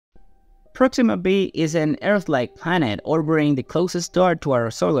Proxima B is an Earth-like planet orbiting the closest star to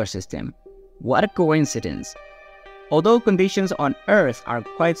our solar system. What a coincidence! Although conditions on Earth are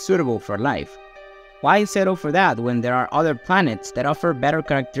quite suitable for life, why settle for that when there are other planets that offer better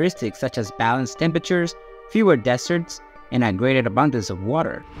characteristics such as balanced temperatures, fewer deserts, and a greater abundance of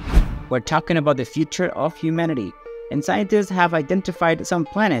water? We're talking about the future of humanity, and scientists have identified some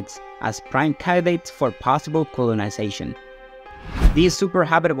planets as prime candidates for possible colonization. These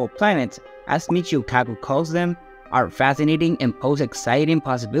super-habitable planets, as Michio Kaku calls them, are fascinating and pose exciting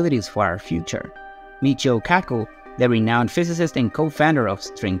possibilities for our future. Michio Kaku, the renowned physicist and co-founder of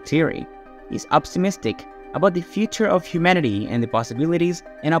string theory, is optimistic about the future of humanity and the possibilities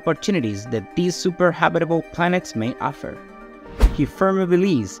and opportunities that these super-habitable planets may offer. He firmly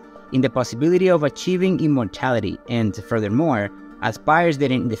believes in the possibility of achieving immortality and, furthermore, aspires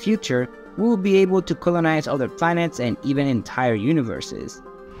that in the future we will be able to colonize other planets and even entire universes.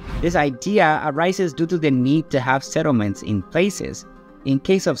 This idea arises due to the need to have settlements in places in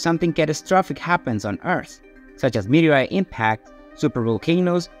case of something catastrophic happens on Earth, such as meteorite impact,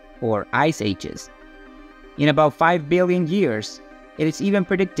 supervolcanoes, or ice ages. In about 5 billion years, it is even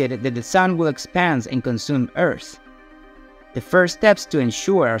predicted that the Sun will expand and consume Earth. The first steps to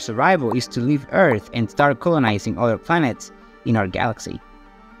ensure our survival is to leave Earth and start colonizing other planets in our galaxy.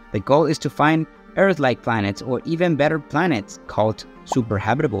 The goal is to find Earth-like planets or even better planets called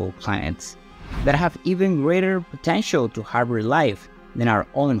super-habitable planets that have even greater potential to harbor life than our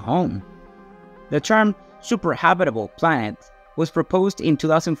own home. The term super-habitable planet was proposed in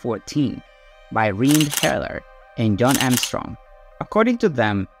 2014 by Reid Heller and John Armstrong. According to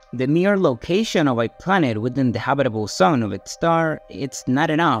them, the mere location of a planet within the habitable zone of its star is not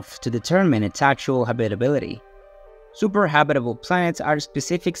enough to determine its actual habitability. Super-habitable planets are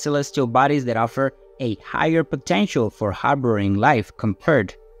specific celestial bodies that offer a higher potential for harboring life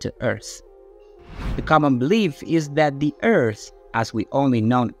compared to Earth. The common belief is that the Earth, as the only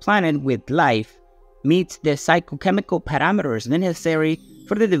known planet with life, meets the psychochemical parameters necessary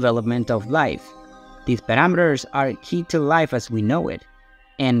for the development of life. These parameters are key to life as we know it,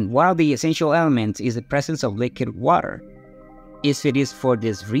 and one of the essential elements is the presence of liquid water. It is for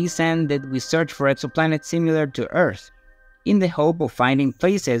this reason that we search for exoplanets similar to Earth, in the hope of finding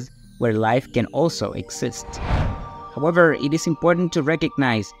places where life can also exist. However, it is important to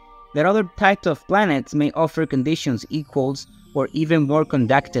recognize that other types of planets may offer conditions equal or even more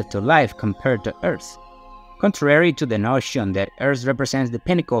conducive to life compared to Earth. Contrary to the notion that Earth represents the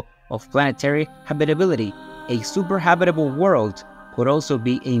pinnacle of planetary habitability, a super-habitable world could also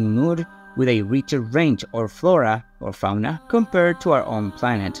be a mood with a richer range of flora or fauna compared to our own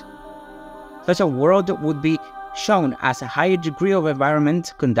planet. Such a world would be shown as a higher degree of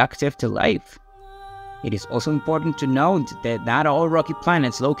environment conducive to life. It is also important to note that not all rocky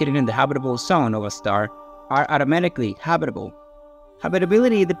planets located in the habitable zone of a star are automatically habitable.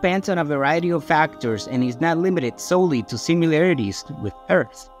 Habitability depends on a variety of factors and is not limited solely to similarities with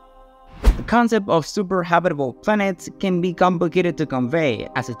Earth. The concept of super-habitable planets can be complicated to convey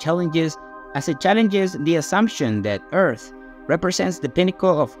as it challenges the assumption that Earth represents the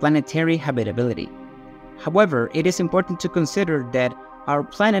pinnacle of planetary habitability. However, it is important to consider that our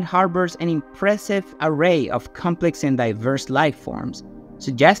planet harbors an impressive array of complex and diverse life forms,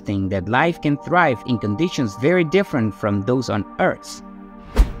 suggesting that life can thrive in conditions very different from those on Earth.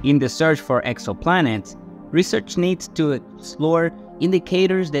 In the search for exoplanets, research needs to explore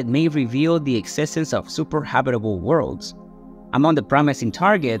indicators that may reveal the existence of super-habitable worlds. Among the promising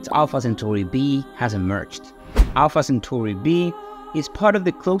targets, Alpha Centauri B has emerged. Alpha Centauri B is part of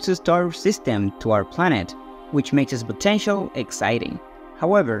the closest star system to our planet, which makes its potential exciting.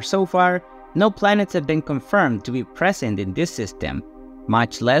 However, so far, no planets have been confirmed to be present in this system,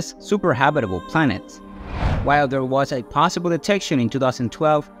 much less super-habitable planets. While there was a possible detection in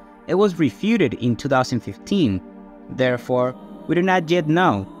 2012, it was refuted in 2015. Therefore, we do not yet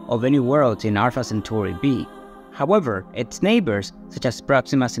know of any worlds in Alpha Centauri B. However, its neighbors, such as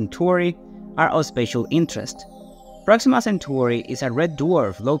Proxima Centauri, are of special interest. Proxima Centauri is a red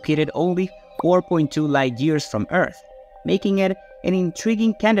dwarf located only 4.2 light-years from Earth, making it an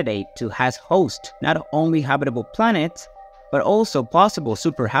intriguing candidate to host not only habitable planets, but also possible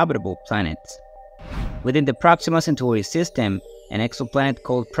super-habitable planets. Within the Proxima Centauri system, an exoplanet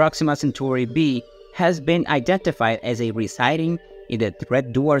called Proxima Centauri B has been identified as a residing in the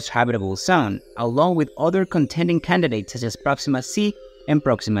red dwarf's habitable zone, along with other contending candidates such as Proxima C and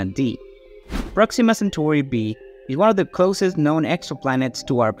Proxima D. Proxima Centauri B is one of the closest known exoplanets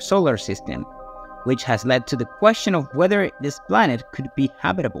to our solar system, which has led to the question of whether this planet could be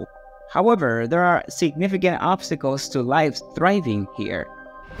habitable. However, there are significant obstacles to life thriving here.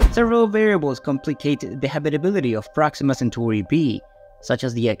 Several variables complicate the habitability of Proxima Centauri b, such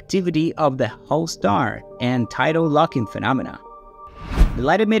as the activity of the host star and tidal locking phenomena. The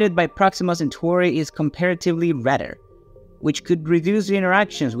light emitted by Proxima Centauri is comparatively redder, which could reduce the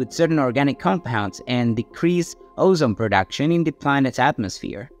interactions with certain organic compounds and decrease ozone production in the planet's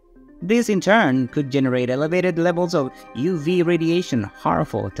atmosphere. This in turn could generate elevated levels of UV radiation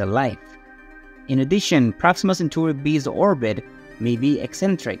harmful to life. In addition, Proxima Centauri b's orbit may be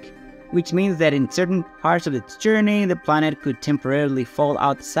eccentric, which means that in certain parts of its journey, the planet could temporarily fall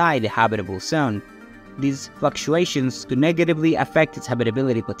outside the habitable zone. These fluctuations could negatively affect its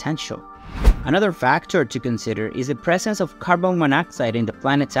habitability potential. Another factor to consider is the presence of carbon monoxide in the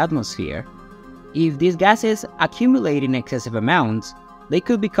planet's atmosphere. If these gases accumulate in excessive amounts, they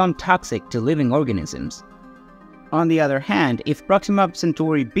could become toxic to living organisms. On the other hand, if Proxima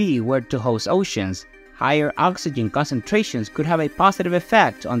Centauri b were to host oceans, higher oxygen concentrations could have a positive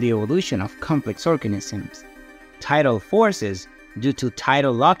effect on the evolution of complex organisms. Tidal forces, due to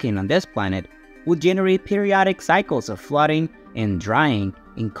tidal locking on this planet, would generate periodic cycles of flooding and drying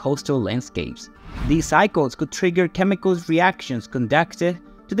in coastal landscapes. These cycles could trigger chemical reactions conducive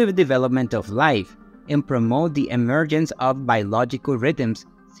to the development of life and promote the emergence of biological rhythms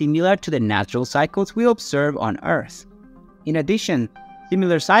similar to the natural cycles we observe on Earth. In addition,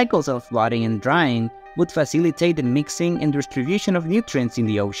 similar cycles of flooding and drying would facilitate the mixing and distribution of nutrients in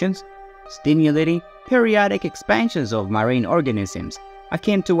the oceans, stimulating periodic expansions of marine organisms,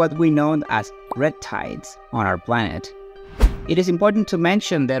 akin to what we know as red tides on our planet. It is important to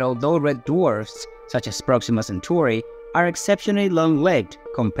mention that although red dwarfs, such as Proxima Centauri, are exceptionally long-lived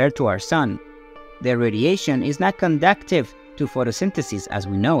compared to our Sun, their radiation is not conductive to photosynthesis as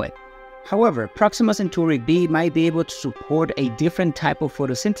we know it. However, Proxima Centauri b might be able to support a different type of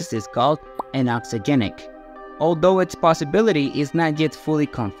photosynthesis called anoxygenic, although its possibility is not yet fully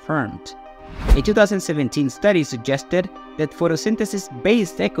confirmed. A 2017 study suggested that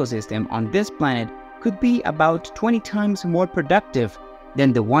photosynthesis-based ecosystem on this planet could be about 20 times more productive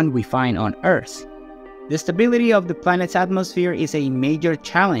than the one we find on Earth. The stability of the planet's atmosphere is a major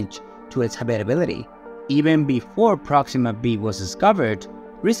challenge to its habitability. Even before Proxima b was discovered,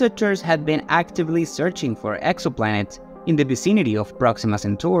 researchers had been actively searching for exoplanets in the vicinity of Proxima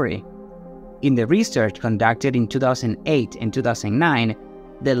Centauri. In the research conducted in 2008 and 2009,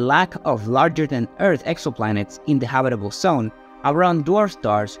 the lack of larger-than-Earth exoplanets in the habitable zone around dwarf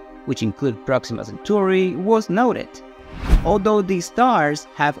stars, which include Proxima Centauri, was noted. Although these stars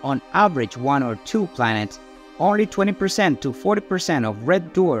have on average 1 or 2 planets, only 20% to 40% of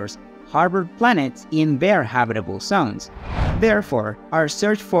red dwarfs harbor planets in their habitable zones. Therefore, our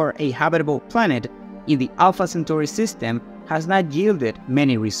search for a habitable planet in the Alpha Centauri system has not yielded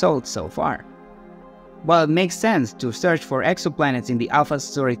many results so far. While it makes sense to search for exoplanets in the Alpha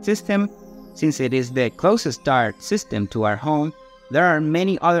Centauri system, since it is the closest star system to our home, there are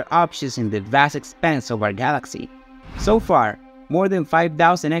many other options in the vast expanse of our galaxy. So far, more than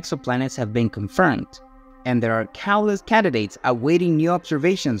 5,000 exoplanets have been confirmed, and there are countless candidates awaiting new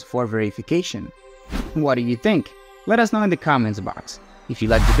observations for verification. What do you think? Let us know in the comments box. If you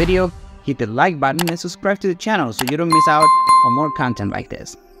liked the video, hit the like button and subscribe to the channel so you don't miss out on more content like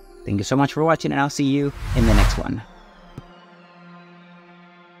this. Thank you so much for watching, and I'll see you in the next one.